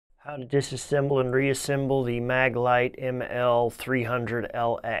How to disassemble and reassemble the Maglite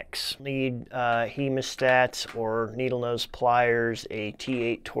ML300LX. Need hemostats or needle nose pliers, a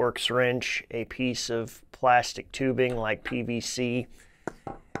T8 Torx wrench, a piece of plastic tubing like PVC,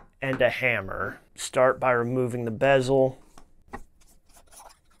 and a hammer. Start by removing the bezel.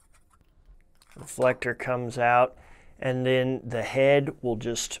 Reflector comes out, and then the head will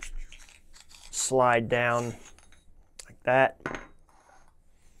just slide down like that.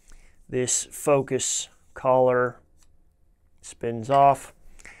 This focus collar spins off.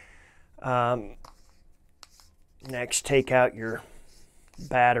 Next, take out your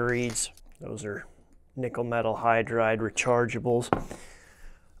batteries. Those are nickel metal hydride rechargeables.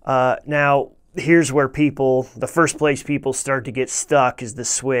 Now, here's where the first place people start to get stuck is the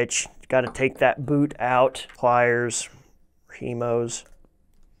switch. Got to take that boot out. Pliers, hemos,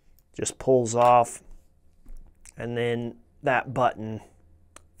 just pulls off, and then that button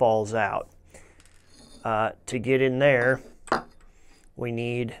falls out. To get in there, we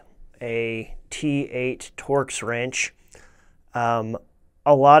need a T8 Torx wrench. A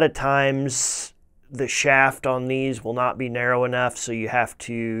lot of times the shaft on these will not be narrow enough, so you have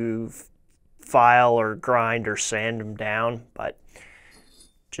to file or grind or sand them down, but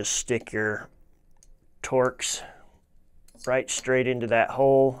just stick your Torx right straight into that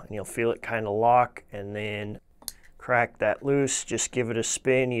hole and you'll feel it kind of lock, and then crack that loose. Just give it a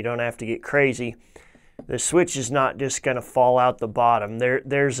spin. You don't have to get crazy. The switch is not just going to fall out the bottom.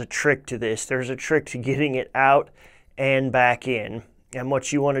 There's a trick to this. There's a trick to getting it out and back in. And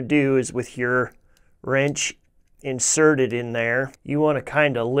what you want to do is, with your wrench inserted in there, you want to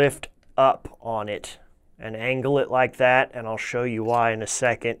kind of lift up on it and angle it like that, and I'll show you why in a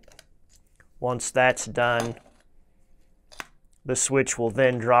second. Once that's done, the switch will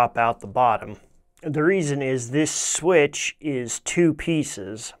then drop out the bottom. The reason is this switch is two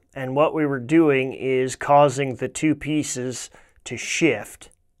pieces, and what we were doing is causing the two pieces to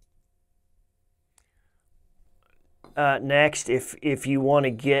shift. Next, if you want to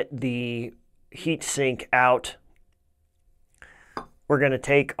get the heatsink out, we're going to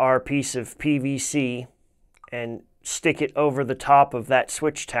take our piece of PVC and stick it over the top of that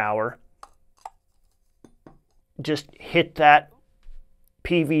switch tower. Just hit that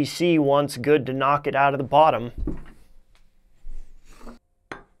PVC once good to knock it out of the bottom.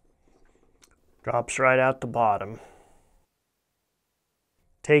 Drops right out the bottom.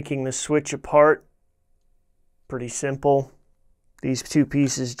 Taking the switch apart, pretty simple. These two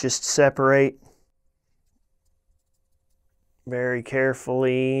pieces just separate very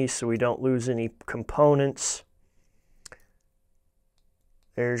carefully so we don't lose any components.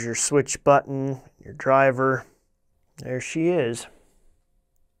 There's your switch button, your driver. There she is.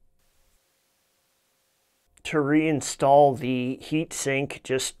 To reinstall the heatsink,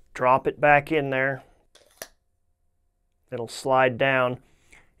 just drop it back in there. It'll slide down.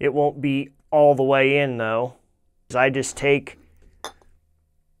 It won't be all the way in though. I just take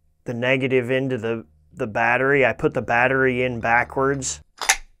the negative into the battery. I put the battery in backwards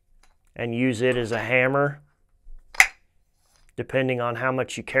and use it as a hammer, depending on how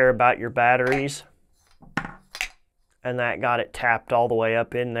much you care about your batteries. And that got it tapped all the way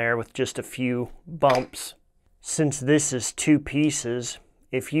up in there with just a few bumps. Since this is two pieces,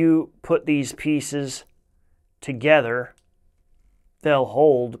 if you put these pieces together, they'll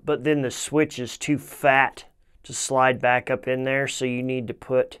hold, but then the switch is too fat to slide back up in there, so you need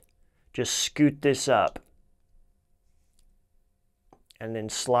to just scoot this up and then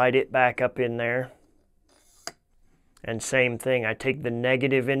slide it back up in there. And same thing, I take the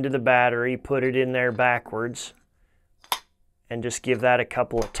negative into the battery, put it in there backwards, and just give that a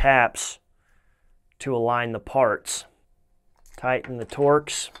couple of taps to align the parts. Tighten the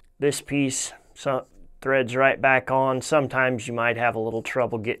Torx. This piece threads right back on. Sometimes you might have a little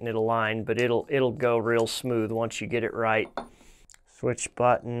trouble getting it aligned, but it'll go real smooth once you get it right. Switch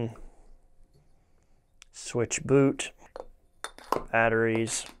button, switch boot,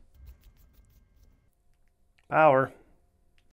 batteries, power.